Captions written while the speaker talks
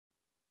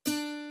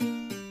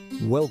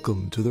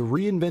Welcome to the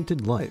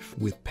Reinvented Life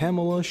with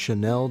Pamela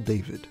Chanel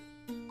David.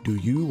 Do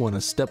you want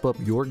to step up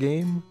your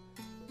game?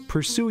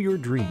 Pursue your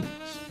dreams.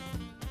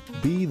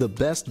 Be the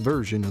best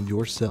version of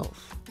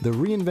yourself. The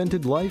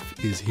Reinvented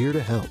Life is here to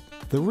help.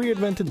 The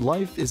Reinvented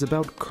Life is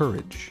about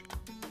courage.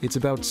 It's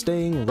about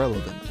staying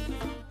relevant.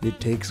 It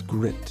takes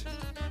grit.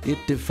 It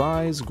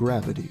defies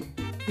gravity.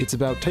 It's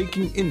about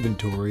taking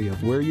inventory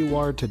of where you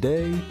are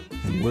today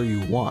and where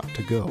you want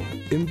to go.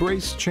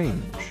 Embrace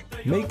change.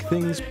 Make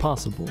things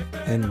possible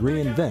and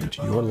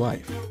reinvent your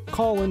life.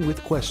 Call in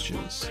with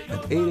questions at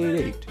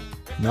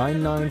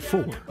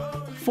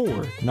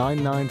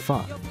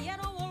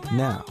 888-994-4995.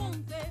 Now,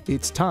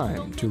 it's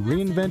time to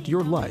reinvent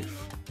your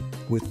life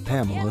with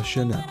Pamela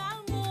Chanel.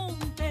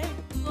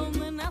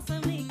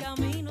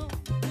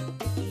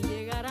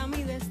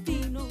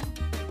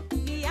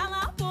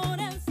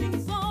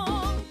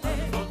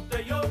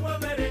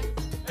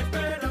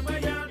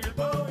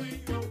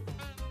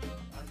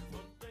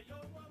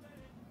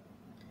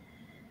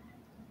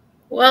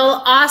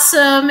 Well,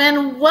 awesome,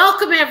 and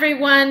welcome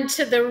everyone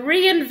to the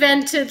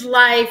Reinvented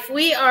Life.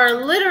 We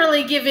are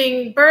literally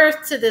giving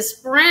birth to this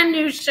brand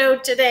new show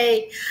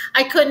today.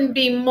 I couldn't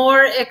be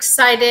more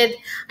excited.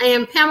 I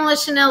am Pamela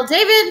Chanel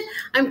David.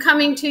 I'm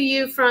coming to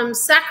you from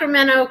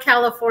Sacramento,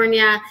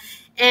 California,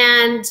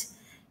 and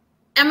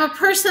I'm a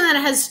person that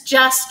has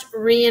just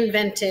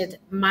reinvented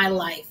my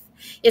life.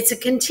 It's a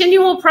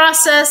continual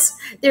process.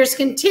 There's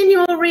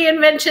continual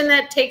reinvention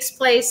that takes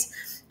place.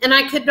 And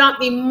I could not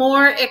be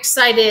more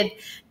excited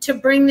to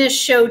bring this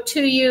show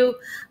to you.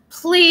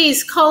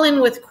 Please call in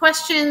with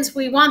questions.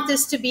 We want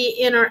this to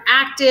be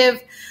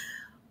interactive.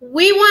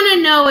 We want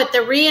to know at the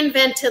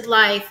Reinvented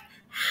Life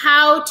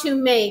how to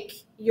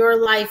make your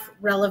life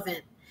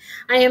relevant.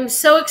 I am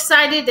so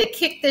excited to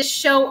kick this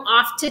show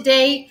off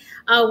today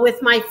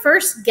with my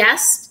first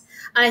guest.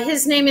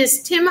 His name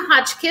is Tim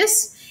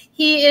Hotchkiss.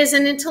 He is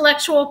an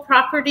intellectual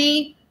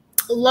property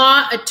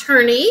law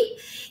attorney.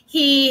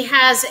 He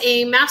has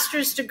a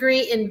master's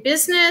degree in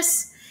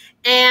business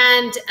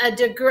and a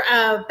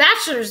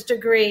bachelor's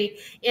degree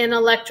in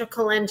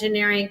electrical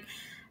engineering.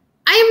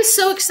 I am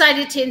so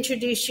excited to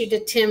introduce you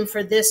to Tim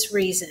for this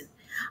reason.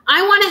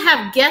 I want to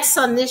have guests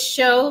on this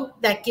show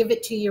that give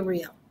it to you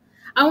real.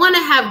 I want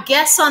to have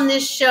guests on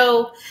this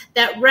show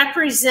that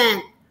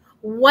represent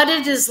what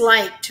it is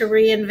like to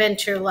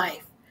reinvent your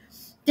life.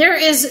 There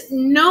is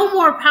no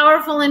more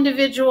powerful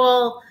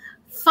individual,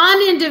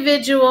 fun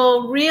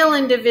individual, real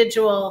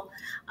individual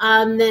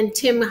than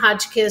Tim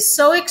Hotchkiss.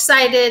 So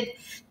excited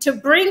to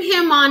bring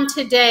him on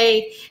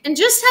today and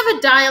just have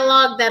a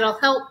dialogue that'll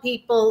help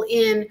people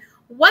in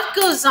what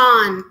goes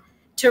on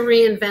to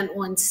reinvent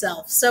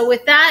oneself. So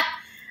with that,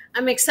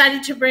 I'm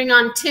excited to bring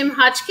on Tim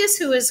Hotchkiss,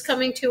 who is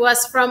coming to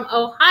us from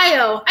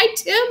Ohio. Hi,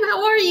 Tim.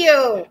 How are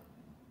you?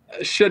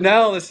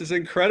 Chanel, this is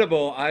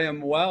incredible. I am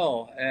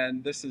well,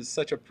 and this is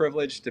such a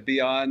privilege to be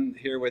on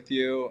here with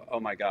you. Oh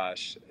my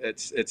gosh,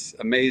 it's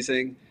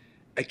amazing.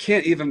 I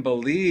can't even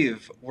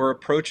believe we're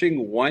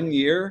approaching 1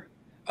 year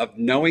of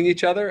knowing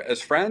each other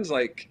as friends.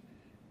 Like,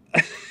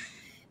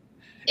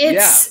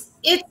 it's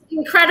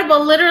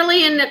incredible.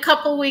 Literally in a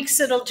couple weeks,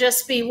 it'll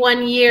just be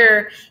 1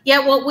 year.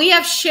 Yet what we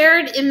have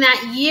shared in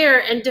that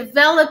year and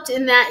developed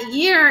in that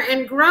year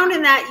and grown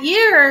in that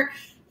year,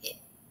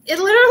 it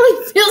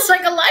literally feels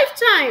like a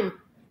lifetime.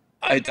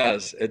 It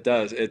does. It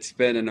does. It's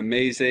been an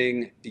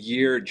amazing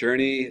year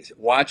journey,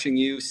 watching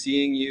you,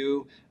 seeing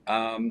you,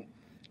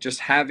 just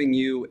having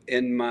you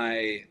in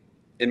my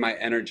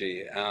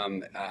energy.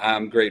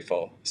 I'm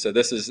grateful. So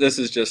this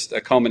is just a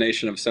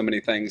culmination of so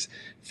many things.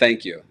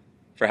 Thank you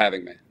for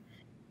having me.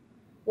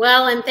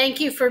 Well, and thank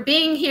you for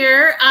being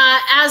here.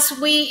 As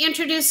we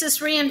introduce this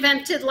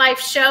Reinvented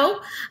Life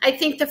show, I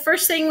think the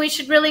first thing we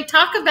should really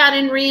talk about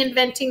in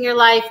reinventing your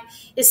life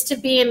is to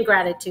be in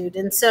gratitude.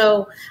 And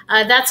so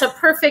that's a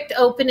perfect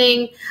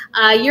opening.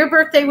 Your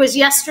birthday was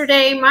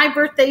yesterday. My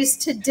birthday's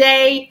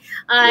today.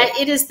 Yep.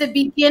 It is the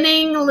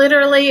beginning,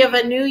 literally, of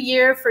a new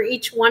year for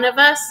each one of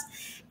us.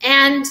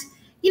 And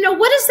you know,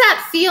 what does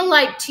that feel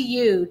like to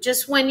you?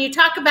 Just when you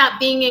talk about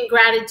being in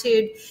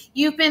gratitude,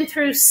 you've been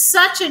through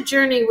such a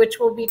journey, which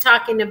we'll be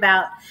talking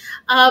about.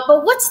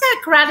 But what's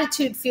that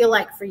gratitude feel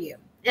like for you?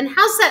 And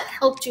how's that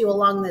helped you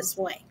along this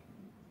way?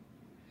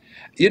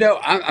 You know,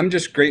 I'm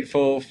just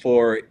grateful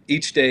for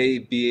each day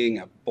being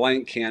a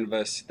blank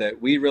canvas,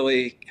 that we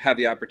really have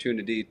the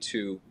opportunity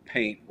to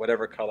paint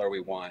whatever color we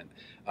want.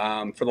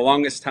 For the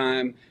longest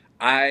time,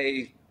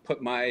 I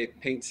put my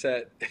paint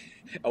set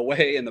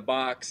away in the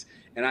box,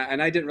 and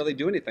I didn't really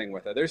do anything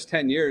with it. There's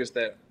 10 years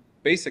that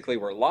basically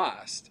were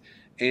lost,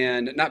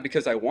 and not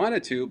because I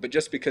wanted to, but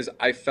just because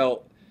I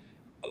felt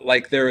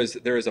like there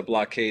is a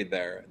blockade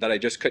there that I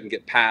just couldn't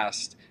get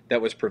past,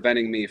 that was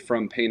preventing me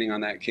from painting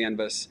on that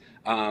canvas.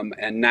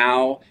 And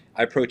now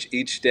I approach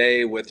each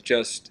day with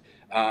just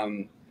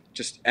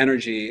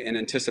energy and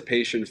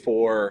anticipation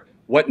for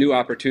what new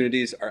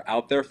opportunities are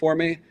out there for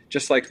me,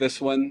 just like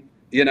this one.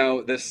 You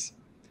know,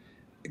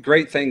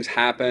 great things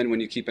happen when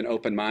you keep an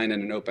open mind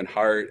and an open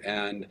heart.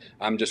 And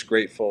I'm just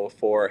grateful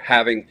for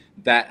having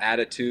that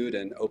attitude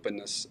and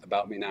openness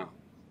about me now.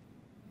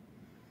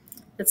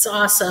 It's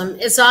awesome.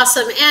 It's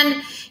awesome.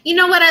 And you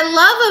know what I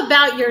love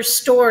about your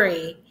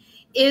story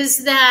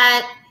is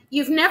that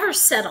you've never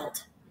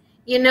settled.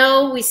 You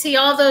know, we see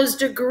all those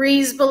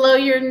degrees below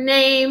your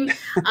name.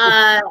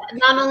 Not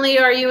only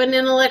are you an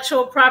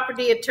intellectual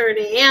property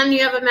attorney, and you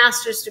have a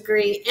master's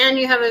degree, and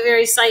you have a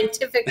very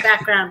scientific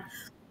background,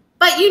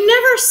 but you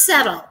never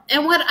settle.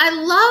 And what I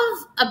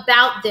love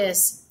about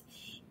this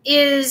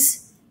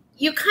is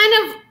you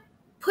kind of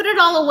put it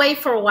all away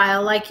for a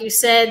while, like you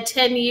said,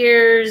 10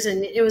 years,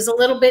 and it was a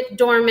little bit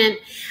dormant.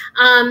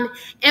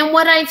 And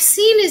what I've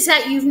seen is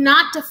that you've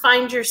not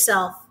defined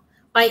yourself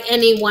by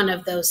any one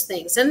of those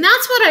things. And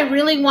that's what I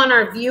really want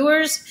our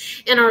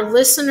viewers and our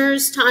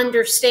listeners to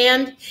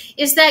understand,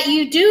 is that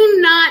you do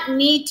not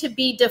need to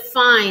be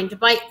defined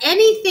by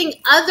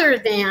anything other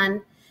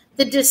than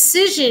the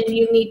decision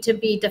you need to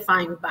be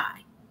defined by.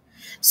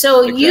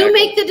 So exactly. You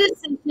make the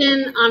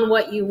decision on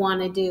what you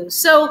want to do.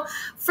 So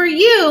for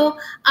you,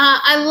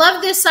 I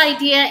love this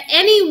idea.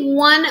 Any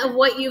one of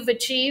what you've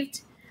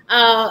achieved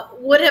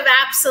would have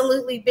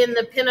absolutely been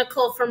the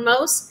pinnacle for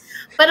most.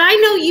 But I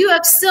know you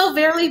have still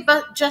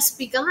just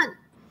begun.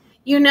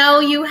 You know,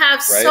 you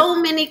have so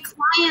many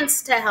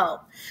clients to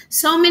help,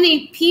 so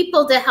many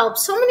people to help,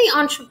 so many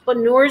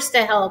entrepreneurs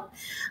to help.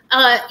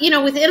 You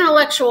know, with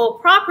intellectual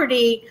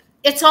property,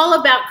 it's all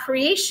about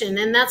creation.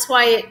 And that's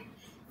why it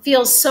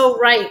feels so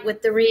right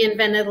with the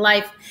Reinvented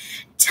Life.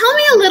 Tell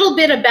me a little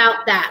bit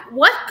about that.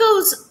 What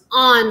goes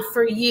on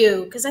for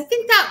you? Because I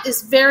think that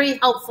is very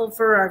helpful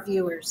for our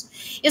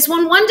viewers, is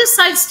when one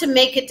decides to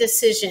make a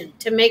decision,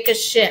 to make a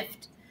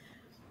shift,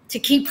 to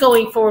keep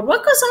going forward.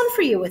 What goes on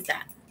for you with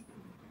that?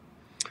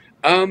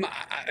 I'm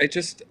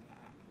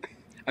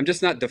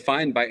just not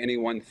defined by any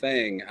one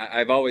thing.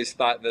 I've always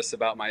thought this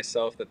about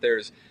myself, that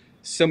there's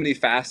so many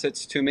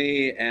facets to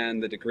me,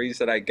 and the degrees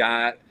that I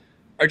got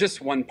are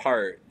just one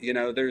part. You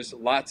know, there's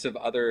lots of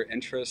other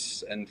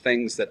interests and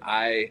things that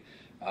I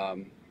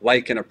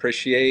like and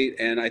appreciate.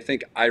 And I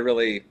think I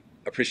really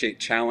appreciate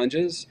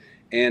challenges,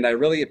 and I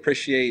really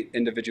appreciate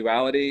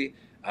individuality,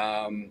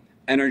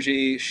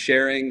 energy,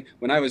 sharing.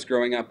 When I was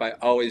growing up, I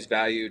always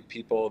valued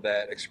people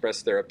that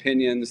expressed their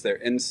opinions, their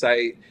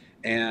insight,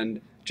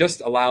 and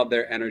just allowed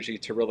their energy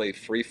to really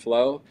free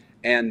flow.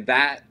 And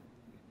that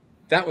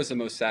was the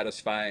most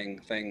satisfying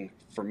thing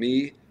for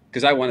me,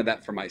 because I wanted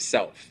that for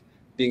myself,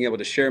 being able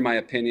to share my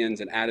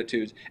opinions and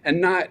attitudes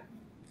and not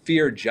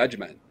fear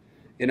judgment,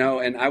 you know.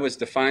 And I was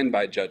defined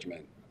by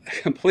judgment,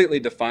 completely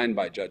defined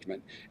by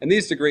judgment. And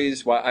these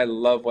degrees, while I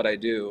love what I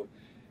do,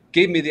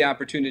 gave me the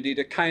opportunity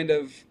to kind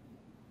of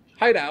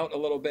hide out a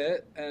little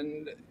bit.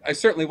 And I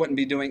certainly wouldn't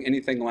be doing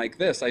anything like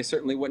this. I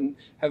certainly wouldn't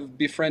have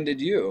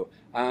befriended you.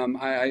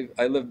 I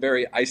live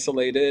very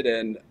isolated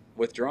and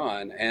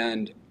withdrawn,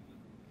 and,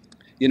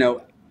 you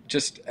know,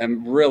 just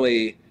am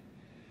really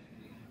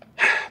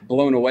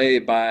blown away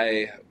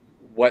by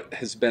what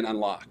has been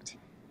unlocked.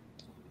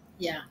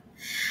 Yeah.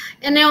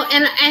 And now,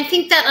 and I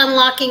think that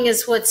unlocking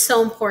is what's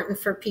so important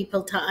for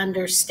people to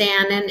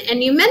understand.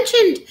 And you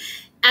mentioned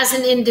as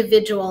an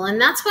individual, and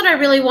that's what I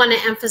really want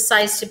to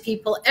emphasize to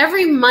people.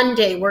 Every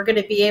Monday, we're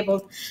going to be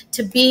able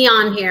to be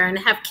on here and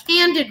have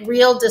candid,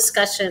 real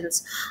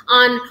discussions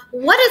on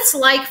what it's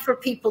like for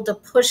people to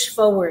push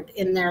forward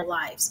in their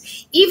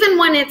lives, even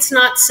when it's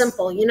not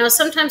simple. You know,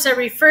 sometimes I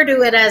refer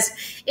to it as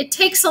it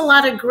takes a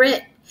lot of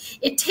grit.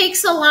 It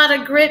takes a lot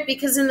of grit,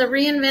 because in the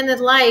Reinvented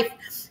Life,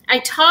 I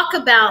talk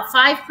about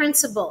 5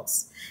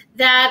 principles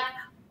that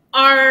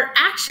our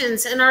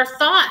actions and our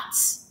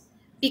thoughts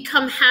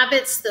become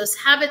habits. Those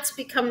habits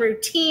become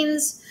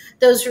routines.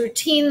 Those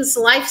routines,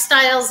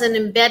 lifestyles, and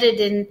embedded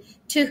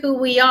into who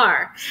we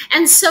are.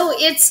 And so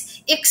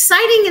it's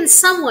exciting in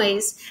some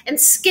ways and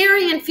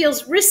scary and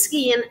feels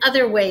risky in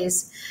other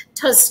ways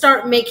to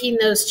start making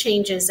those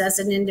changes as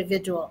an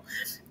individual.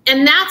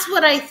 And that's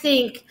what I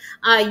think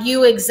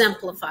you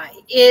exemplify,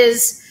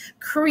 is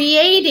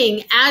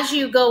creating as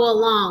you go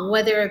along,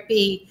 whether it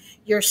be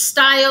your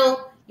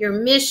style, your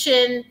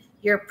mission,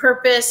 your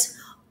purpose,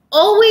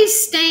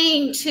 always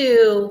staying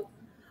to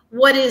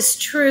what is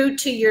true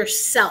to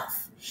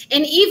yourself.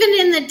 And even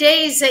in the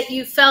days that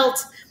you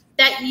felt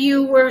that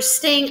you were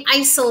staying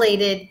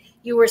isolated,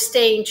 you were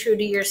staying true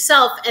to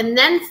yourself, and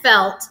then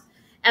felt,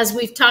 as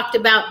we've talked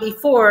about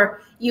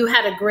before, you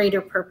had a greater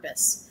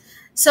purpose.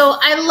 So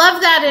I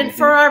love that. And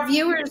for our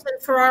viewers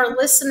and for our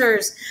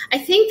listeners, I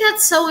think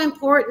that's so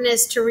important,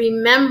 is to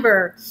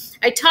remember.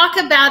 I talk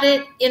about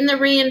it in the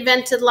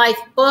Reinvented Life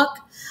book.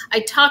 I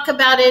talk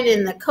about it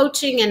in the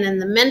coaching and in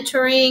the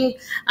mentoring,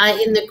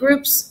 in the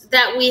groups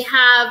that we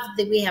have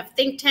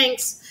think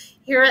tanks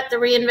here at the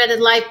Reinvented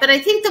Life. But I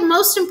think the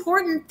most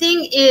important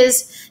thing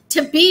is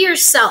to be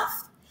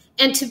yourself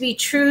and to be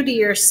true to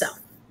yourself.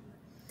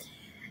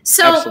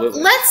 So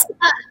absolutely.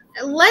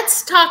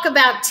 Let's talk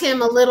about,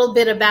 Tim, a little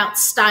bit about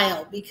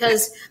style,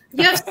 because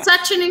you have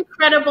such an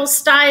incredible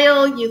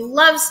style. You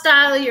love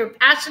style. You're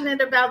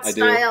passionate about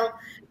style.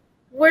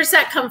 Where's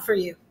that come for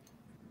you?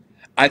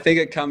 I think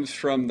it comes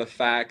from the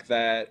fact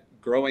that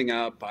growing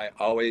up, I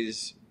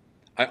always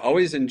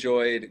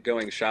enjoyed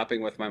going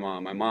shopping with my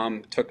mom. My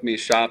mom took me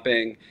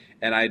shopping,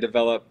 and I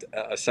developed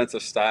a sense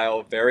of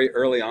style very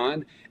early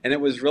on. And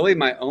it was really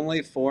my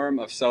only form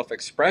of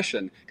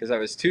self-expression because I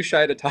was too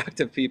shy to talk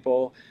to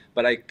people,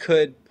 but I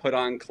could put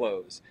on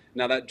clothes.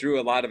 Now that drew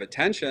a lot of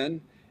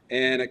attention,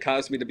 and it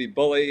caused me to be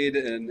bullied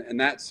and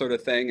that sort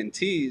of thing and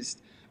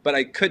teased, but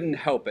I couldn't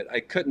help it.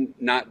 I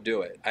couldn't not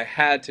do it. I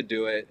had to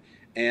do it.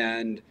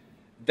 And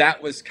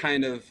that was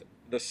kind of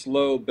the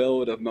slow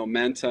build of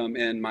momentum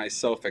in my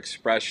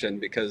self-expression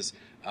because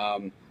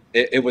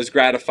it was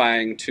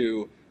gratifying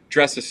to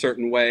dress a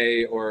certain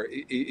way or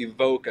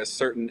evoke a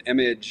certain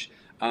image.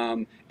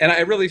 And I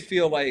really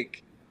feel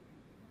like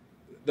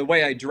the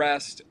way I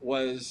dressed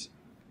was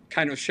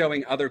kind of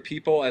showing other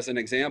people as an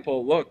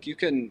example, look, you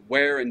can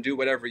wear and do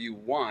whatever you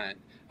want.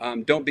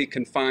 Don't be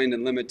confined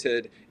and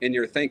limited in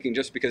your thinking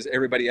just because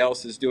everybody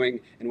else is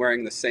doing and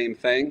wearing the same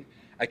thing.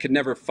 I could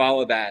never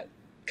follow that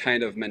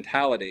kind of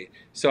mentality.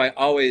 So I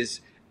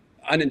always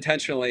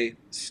unintentionally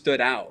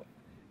stood out.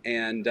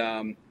 And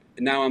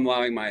now I'm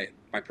allowing my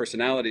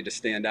personality to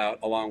stand out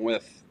along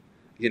with,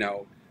 you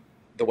know,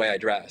 the way I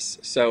dress.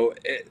 So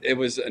it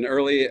was an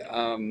early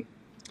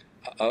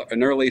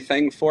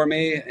thing for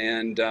me,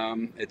 and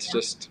it's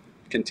just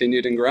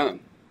continued and grown.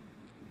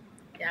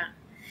 Yeah.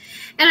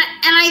 And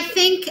I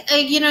think,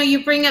 you know,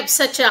 you bring up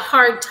such a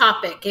hard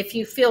topic. If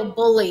you feel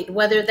bullied,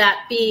 whether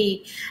that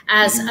be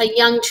as a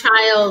young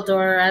child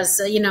or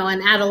as, you know,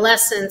 an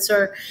adolescence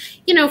or,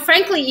 you know,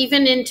 frankly,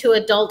 even into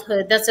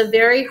adulthood, that's a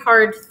very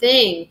hard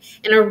thing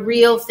and a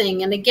real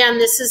thing. And again,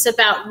 this is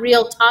about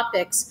real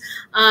topics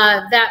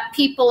that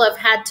people have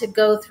had to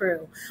go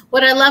through.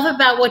 What I love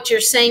about what you're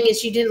saying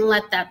is you didn't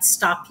let that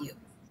stop you.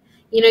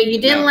 You know,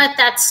 you didn't let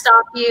that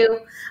stop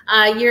you.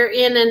 You're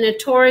in a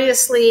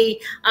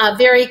notoriously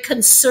very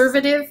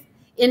conservative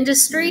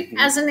industry,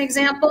 as an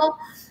example,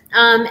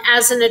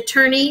 as an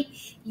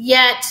attorney,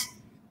 yet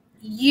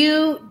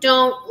you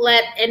don't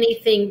let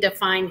anything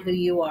define who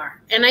you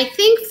are. And I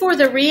think for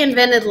the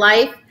reinvented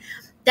life,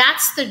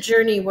 that's the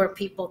journey where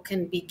people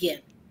can begin,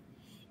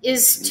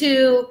 is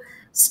to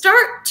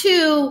start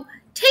to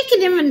take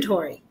an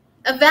inventory,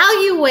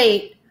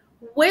 evaluate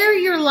where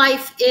your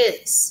life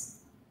is.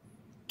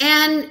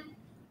 And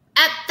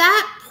at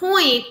that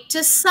point,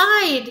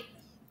 decide,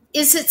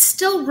 is it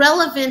still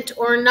relevant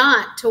or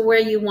not to where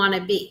you want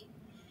to be?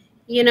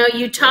 You know,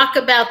 you talk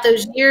about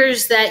those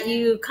years that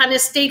you kind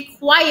of stayed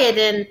quiet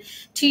and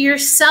to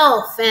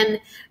yourself and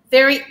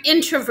very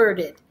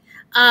introverted,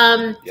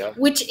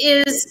 which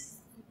is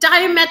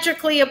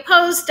diametrically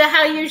opposed to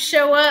how you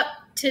show up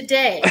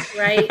today,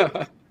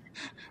 right?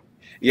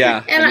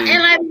 Yeah.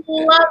 And I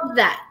love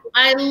that.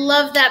 I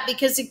love that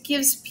because it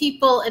gives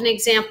people an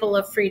example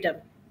of freedom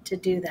to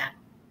do that.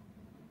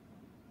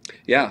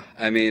 Yeah,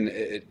 I mean,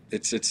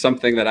 it's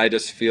something that I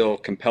just feel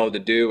compelled to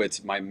do.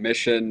 It's my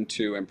mission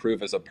to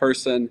improve as a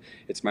person.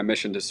 It's my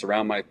mission to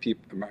surround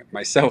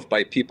myself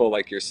by people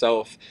like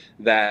yourself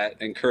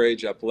that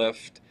encourage,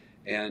 uplift,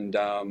 and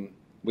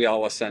we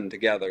all ascend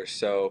together.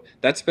 So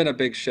that's been a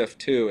big shift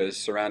too, is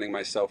surrounding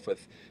myself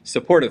with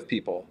supportive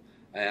people,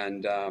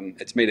 and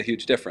it's made a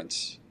huge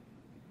difference.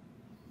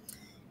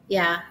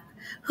 Yeah.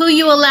 Who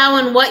you allow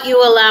and what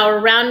you allow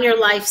around your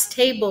life's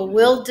table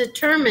will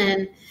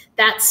determine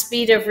that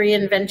speed of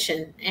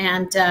reinvention.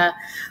 And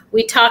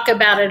we talk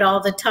about it all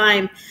the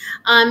time.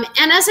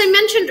 And as I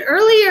mentioned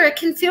earlier, it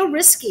can feel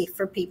risky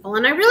for people.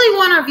 And I really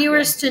want our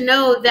viewers to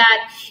know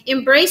that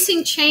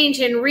embracing change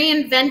and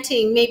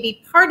reinventing may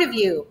be part of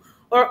you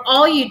or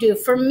all you do.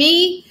 For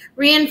me,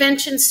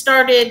 reinvention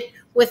started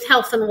with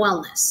health and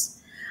wellness.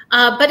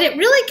 But it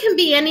really can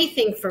be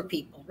anything for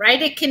people,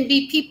 right? It can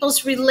be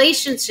people's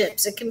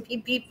relationships. It can be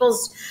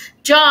people's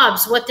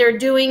jobs, what they're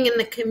doing in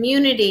the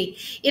community.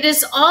 It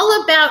is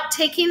all about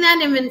taking that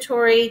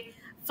inventory,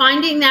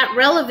 finding that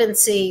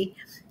relevancy,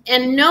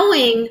 and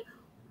knowing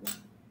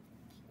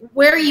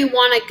where you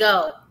want to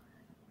go,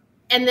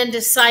 and then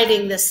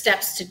deciding the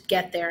steps to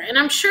get there. And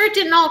I'm sure it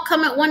didn't all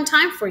come at one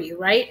time for you,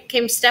 right? It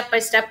came step by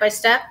step by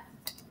step.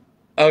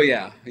 Oh,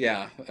 yeah.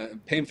 Yeah.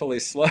 Painfully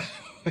slow,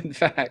 in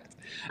fact.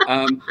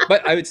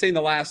 But I would say in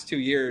the last 2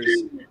 years,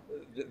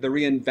 the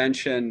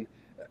reinvention,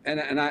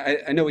 and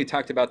I know we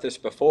talked about this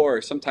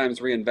before,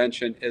 sometimes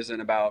reinvention isn't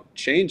about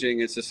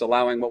changing, it's just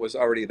allowing what was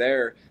already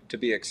there to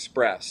be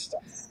expressed.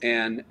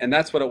 And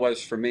that's what it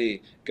was for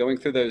me. Going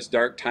through those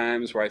dark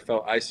times where I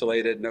felt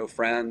isolated, no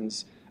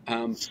friends,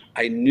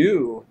 I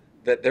knew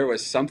that there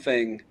was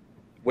something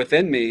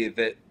within me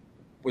that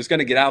was going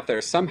to get out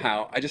there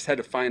somehow. I just had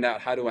to find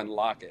out how to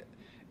unlock it.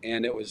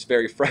 And it was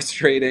very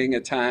frustrating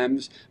at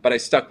times, but I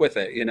stuck with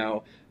it. You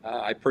know,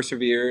 I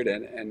persevered,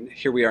 and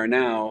here we are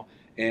now.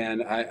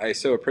 And I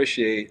so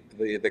appreciate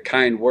the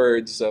kind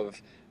words of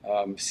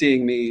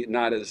seeing me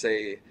not as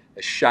a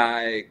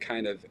shy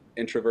kind of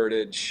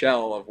introverted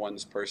shell of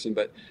one's person,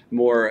 but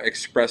more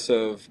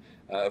expressive,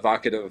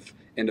 evocative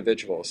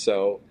individual.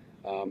 So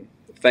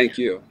thank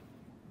you.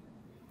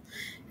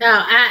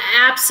 Oh,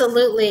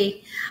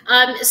 absolutely.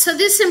 So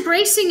this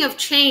embracing of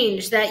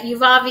change that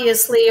you've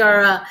obviously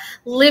are a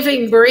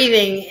living,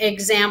 breathing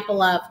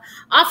example of,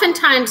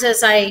 oftentimes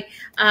as I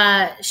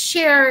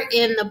share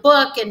in the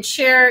book and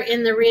share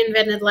in the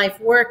Reinvented Life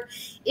work,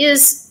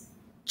 is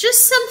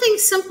just something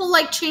simple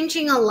like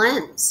changing a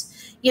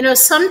lens. You know,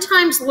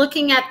 sometimes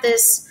looking at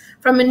this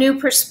from a new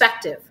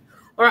perspective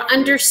or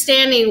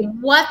understanding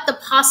what the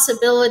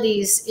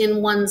possibilities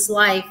in one's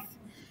life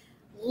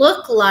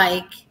look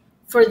like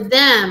for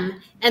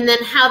them, and then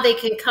how they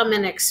can come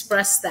and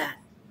express that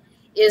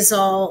is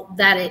all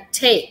that it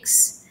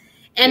takes.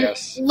 And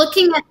Yes.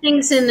 looking at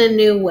things in a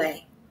new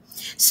way.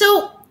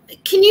 So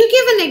can you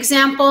give an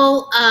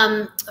example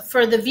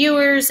for the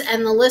viewers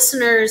and the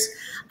listeners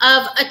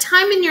of a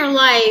time in your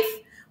life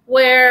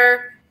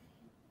where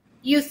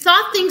you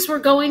thought things were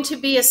going to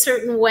be a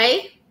certain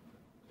way,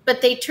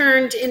 but they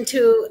turned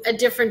into a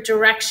different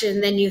direction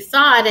than you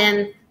thought,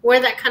 and where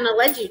that kind of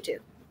led you to?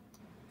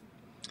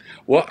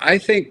 Well, I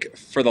think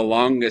for the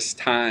longest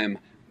time,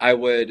 I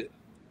would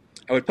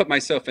put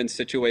myself in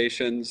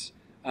situations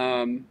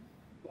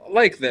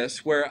like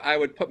this, where I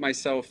would put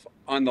myself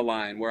on the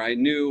line, where I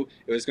knew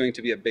it was going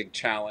to be a big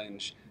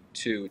challenge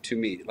to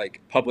meet,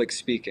 like public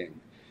speaking.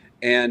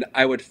 And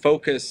I would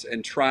focus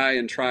and try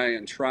and try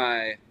and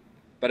try,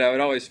 but I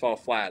would always fall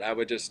flat. I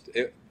would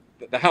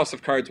the house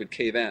of cards would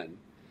cave in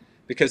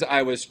because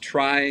I was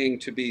trying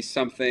to be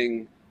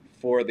something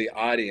for the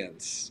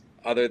audience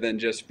other than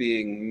just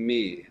being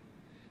me.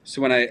 So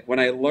when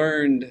I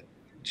learned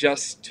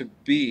just to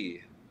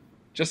be,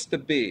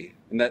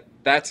 and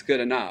that's good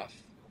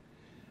enough,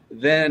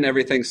 then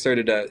everything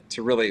started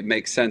to really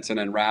make sense and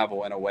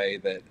unravel in a way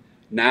that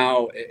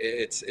now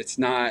it's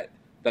not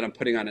that I'm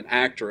putting on an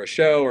act or a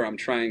show or I'm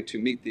trying to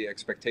meet the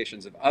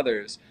expectations of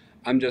others.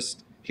 I'm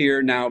just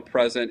here now,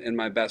 present in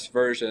my best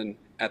version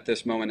at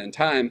this moment in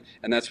time,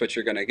 and that's what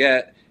you're going to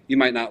get. You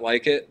might not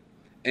like it,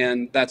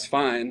 and that's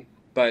fine,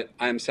 but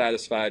I'm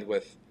satisfied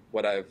with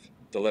what I've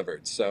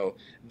delivered. So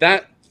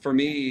that for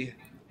me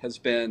has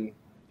been,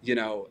 you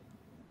know,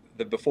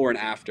 the before and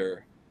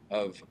after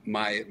of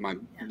my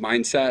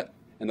mindset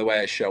and the way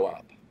I show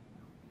up.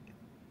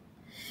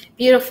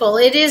 Beautiful.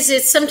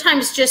 It's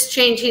sometimes just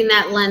changing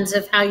that lens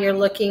of how you're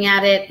looking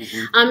at it.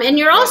 And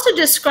you're also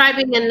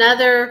describing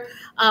another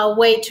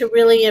way to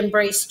really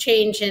embrace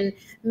change and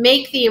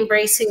make the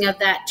embracing of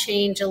that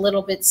change a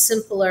little bit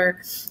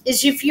simpler,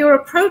 is if you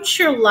approach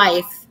your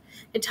life,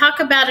 and talk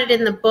about it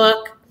in the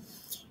book,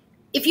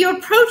 if you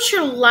approach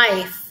your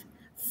life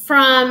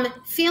from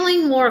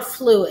feeling more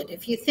fluid,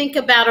 if you think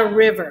about a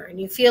river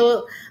and you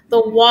feel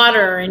the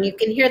water and you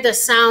can hear the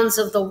sounds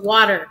of the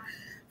water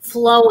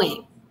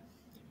flowing,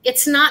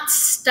 it's not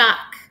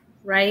stuck,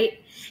 right?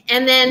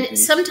 And then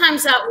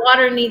sometimes that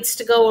water needs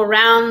to go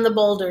around the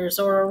boulders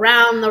or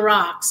around the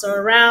rocks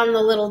or around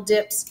the little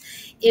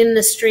dips in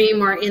the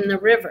stream or in the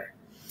river.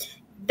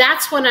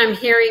 That's what I'm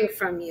hearing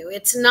from you.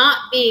 It's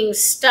not being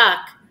stuck,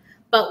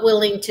 but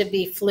willing to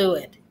be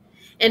fluid.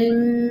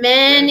 And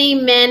many,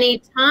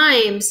 many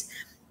times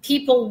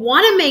people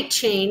want to make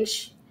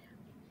change,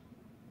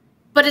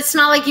 but it's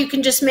not like you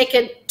can just make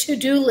a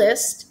to-do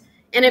list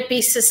and it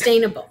be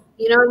sustainable.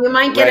 You know, you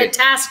might get a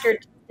task or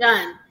two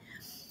done,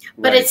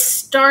 but it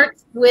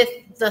starts with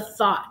the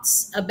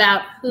thoughts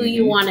about who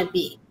you want to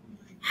be,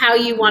 how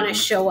you want to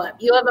show up.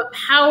 You have a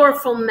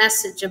powerful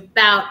message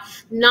about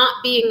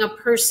not being a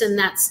person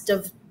that's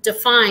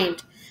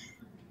defined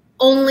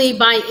only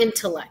by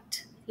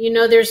intellect. You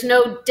know, there's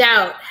no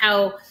doubt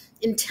how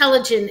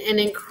intelligent and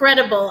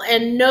incredible,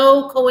 and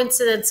no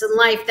coincidence in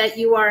life that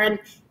you are an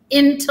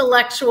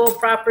intellectual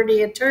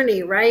property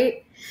attorney,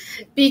 right?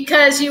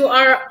 Because you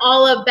are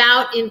all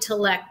about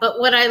intellect. But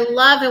what I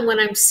love and what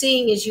I'm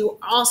seeing is you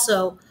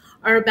also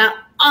are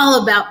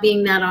all about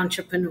being that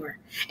entrepreneur,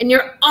 and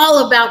you're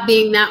all about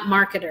being that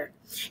marketer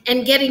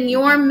and getting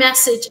your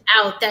message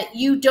out that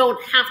you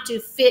don't have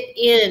to fit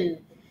in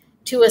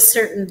to a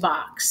certain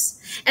box.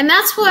 And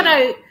that's what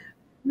I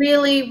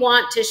really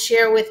want to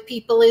share with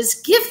people,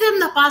 is give them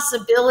the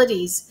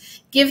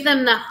possibilities, give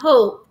them the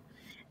hope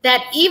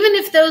that even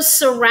if those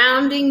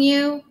surrounding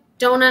you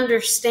don't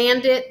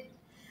understand it,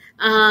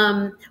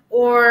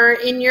 or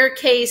in your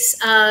case,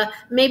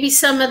 maybe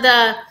some of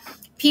the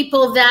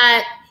people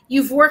that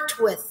you've worked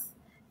with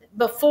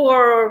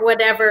before or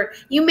whatever,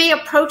 you may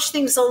approach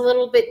things a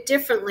little bit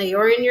differently,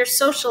 or in your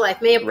social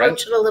life may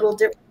approach it a little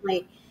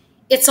differently.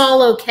 It's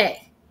all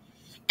okay.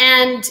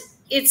 And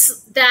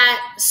it's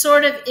that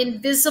sort of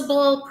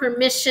invisible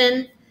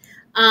permission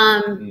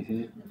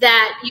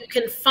that you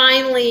can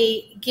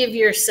finally give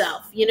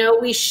yourself. You know,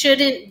 we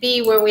shouldn't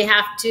be where we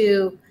have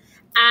to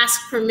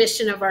ask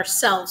permission of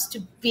ourselves to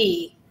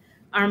be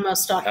our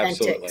most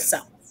authentic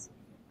selves.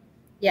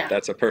 Yeah.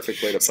 That's a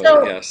perfect way to put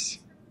it, yes.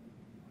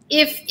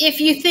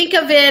 If you think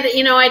of it,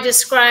 you know, I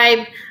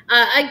describe,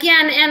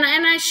 again,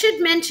 and I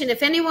should mention,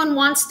 if anyone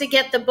wants to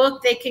get the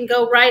book, they can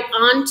go right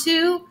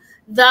onto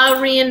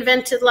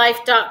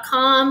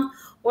thereinventedlife.com,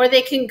 or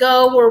they can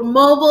go, we're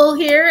mobile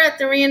here at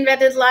the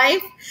Reinvented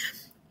Life,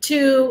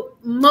 to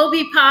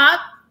mobipop.com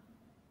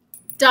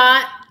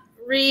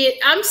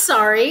I'm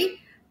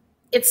sorry.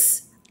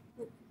 It's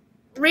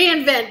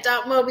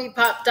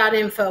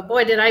reinvent.mobiepop.info.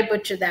 Boy, did I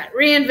butcher that.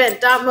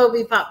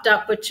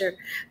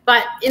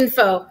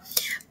 Reinvent.mobiepop.info.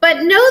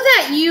 But know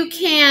that you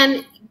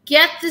can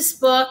get this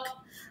book,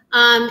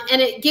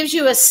 and it gives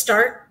you a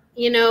start,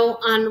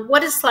 on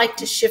what it's like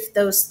to shift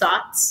those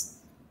thoughts.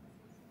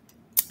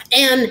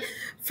 And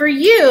for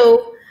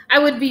you, I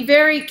would be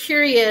very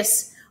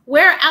curious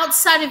where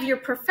outside of your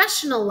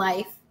professional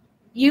life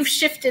you've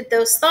shifted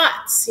those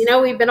thoughts.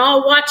 We've been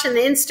all watching the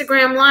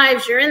Instagram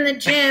lives. You're in the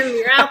gym,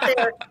 you're out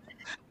there.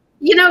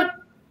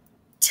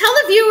 Tell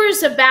the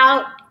viewers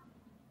about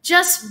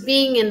just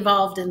being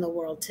involved in the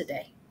world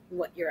today,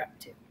 what you're up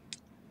to.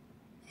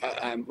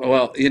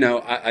 Well,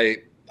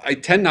 I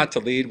tend not to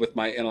lead with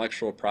my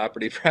intellectual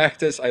property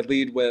practice. I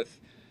lead with,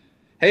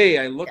 hey,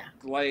 I look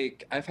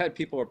like, I've had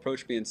people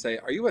approach me and say,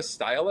 are you a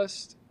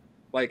stylist?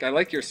 Like, I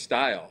like your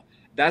style.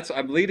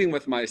 I'm leading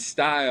with my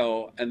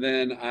style, and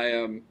then I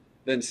am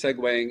then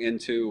segueing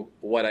into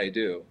what I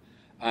do.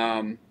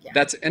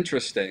 That's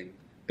interesting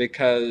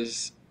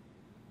because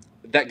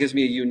that gives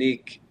me a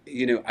unique,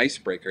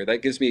 icebreaker.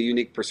 That gives me a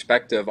unique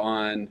perspective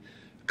on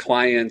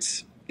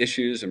clients'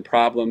 issues and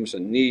problems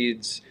and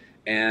needs.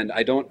 And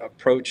I don't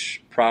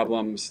approach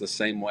problems the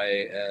same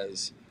way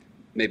as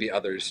maybe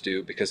others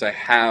do because I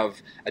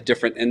have a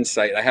different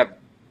insight. I have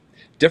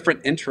different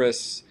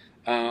interests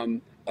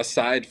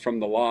aside from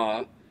the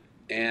law,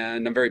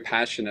 and I'm very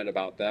passionate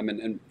about them.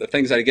 And the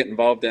things that I get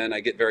involved in,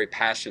 I get very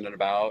passionate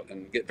about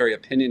and get very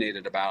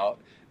opinionated about.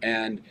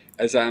 And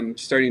as I'm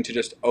starting to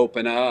just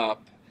open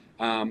up,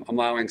 I'm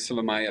allowing some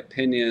of my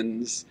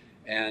opinions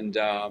and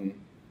to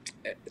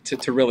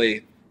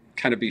really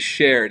kind of be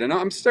shared. And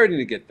I'm starting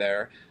to get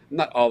there. I'm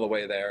not all the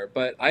way there,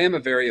 but I am a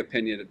very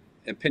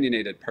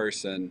opinionated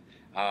person.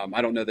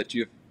 I don't know that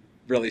you've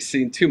really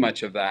seen too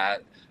much of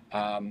that,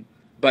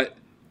 but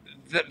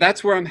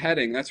that's where I'm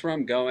heading. That's where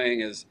I'm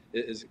going is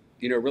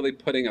really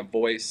putting a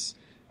voice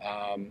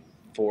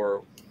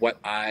for what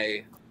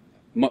my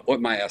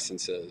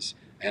essence is.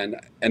 And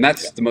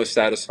that's the most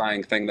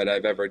satisfying thing that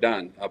I've ever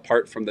done,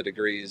 apart from the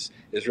degrees,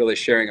 is really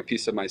sharing a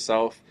piece of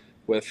myself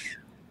with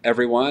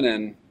everyone,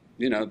 and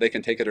they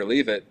can take it or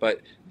leave it, but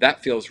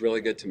that feels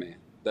really good to me.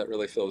 That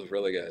really feels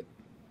really good.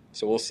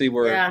 So we'll see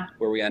where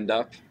we end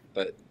up,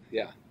 but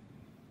yeah.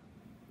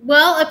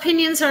 Well,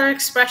 opinions are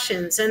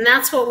expressions, and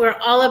that's what we're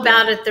all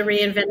about at the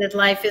Reinvented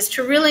Life, is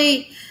to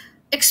really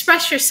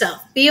express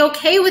yourself. Be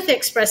okay with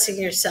expressing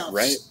yourself.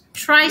 Right.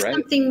 Try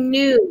something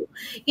new.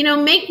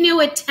 Make new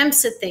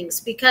attempts at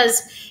things,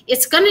 because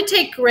it's going to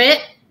take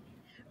grit,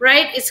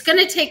 right? It's going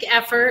to take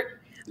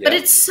effort, but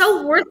it's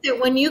so worth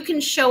it when you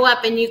can show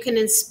up and you can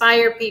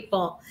inspire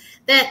people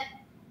that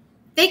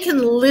they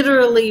can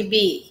literally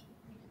be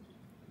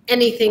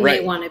anything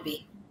they want to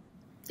be.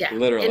 Yeah,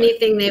 literally.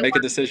 Anything they make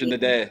want a decision to be.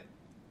 today.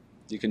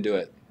 You can do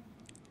it.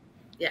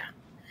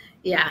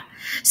 Yeah.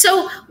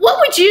 So what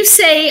would you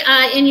say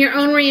in your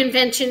own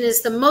reinvention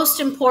is the most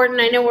important?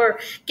 I know we're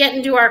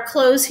getting to our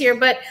close here,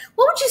 but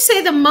what would you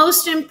say the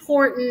most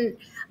important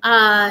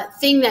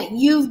thing that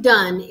you've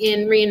done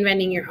in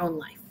reinventing your own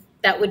life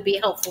that would be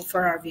helpful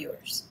for our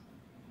viewers?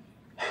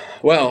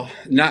 Well,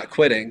 not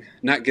quitting,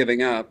 not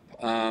giving up,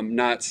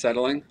 not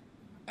settling.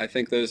 I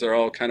think those are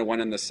all kind of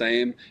one and the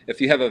same.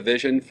 If you have a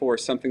vision for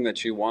something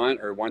that you want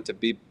or want to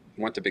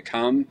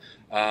become,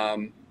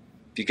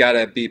 you got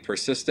to be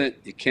persistent.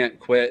 You can't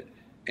quit.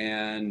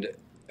 And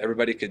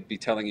everybody could be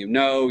telling you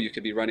no. You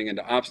could be running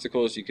into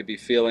obstacles. You could be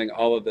feeling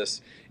all of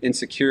this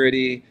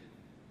insecurity.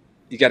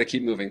 You got to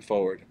keep moving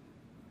forward.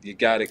 You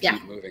got to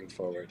keep moving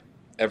forward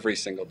every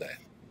single day.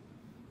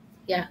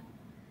 Yeah.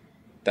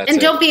 That's and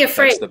don't be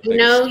afraid.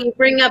 You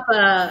bring up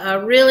a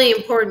really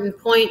important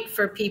point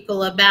for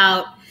people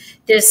about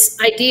this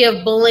idea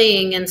of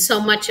bullying, and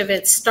so much of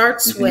it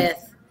starts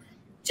with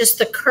just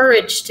the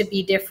courage to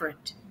be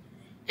different.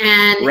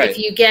 And if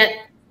you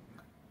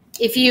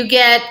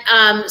get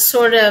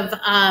sort of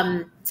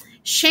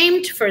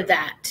shamed for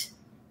that,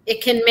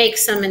 it can make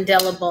some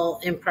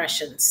indelible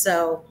impressions.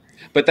 So,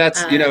 but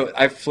that's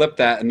I've flipped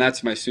that, and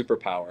that's my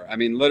superpower. I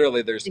mean,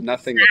 literally, there's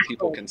nothing that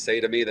people can say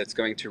to me that's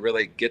going to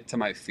really get to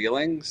my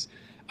feelings.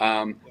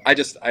 I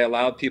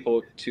allowed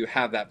people to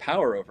have that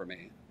power over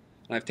me,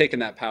 and I've taken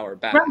that power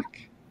back.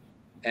 Right.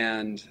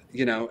 And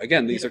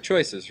again, these are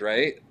choices,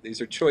 right?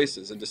 These are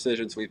choices and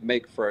decisions we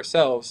make for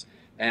ourselves.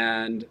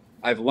 And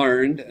I've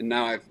learned, and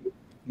now I've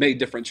made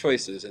different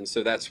choices. And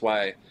so that's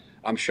why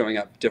I'm showing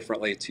up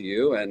differently to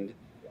you. And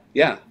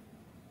yeah.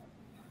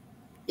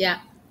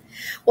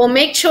 Well,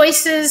 make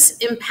choices,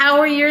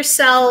 empower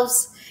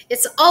yourselves.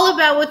 It's all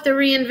about what the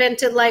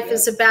Reinvented Life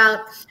is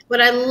about.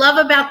 What I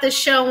love about this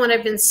show, and what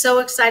I've been so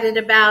excited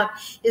about,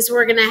 is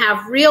we're going to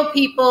have real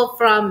people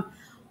from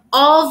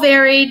all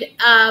varied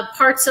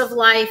parts of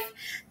life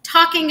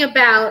talking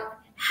about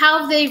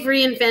how they've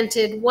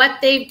reinvented, what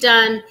they've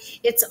done.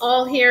 It's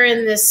all here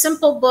in this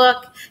simple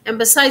book. And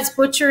besides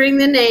butchering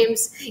the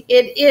names,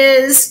 it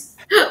is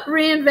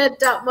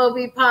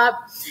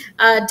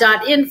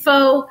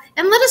reinvent.mobiepop.info.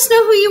 And let us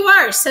know who you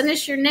are. Send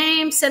us your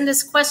name, send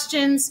us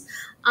questions.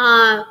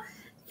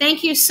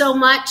 Thank you so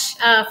much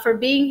for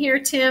being here,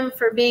 Tim,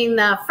 for being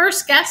the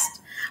first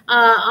guest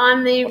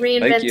on the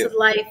Reinvented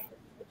Life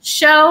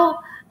show.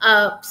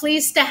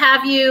 Pleased to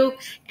have you,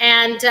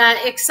 and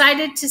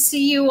excited to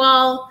see you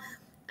all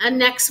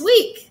next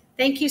week.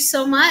 Thank you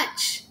so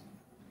much.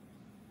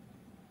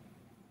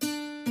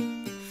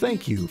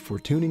 Thank you for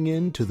tuning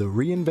in to The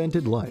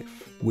Reinvented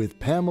Life with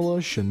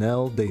Pamela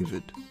Chanel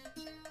David.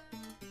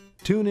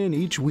 Tune in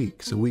each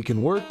week so we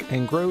can work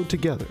and grow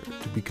together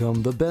to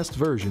become the best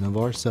version of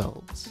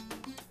ourselves.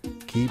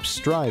 Keep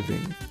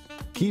striving,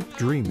 keep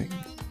dreaming,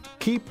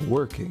 keep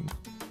working,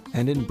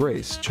 and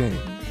embrace change.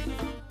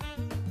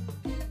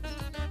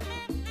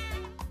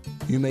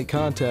 You may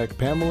contact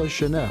Pamela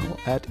Chanel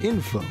at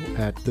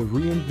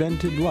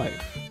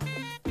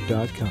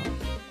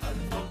info@thereinventedlife.com.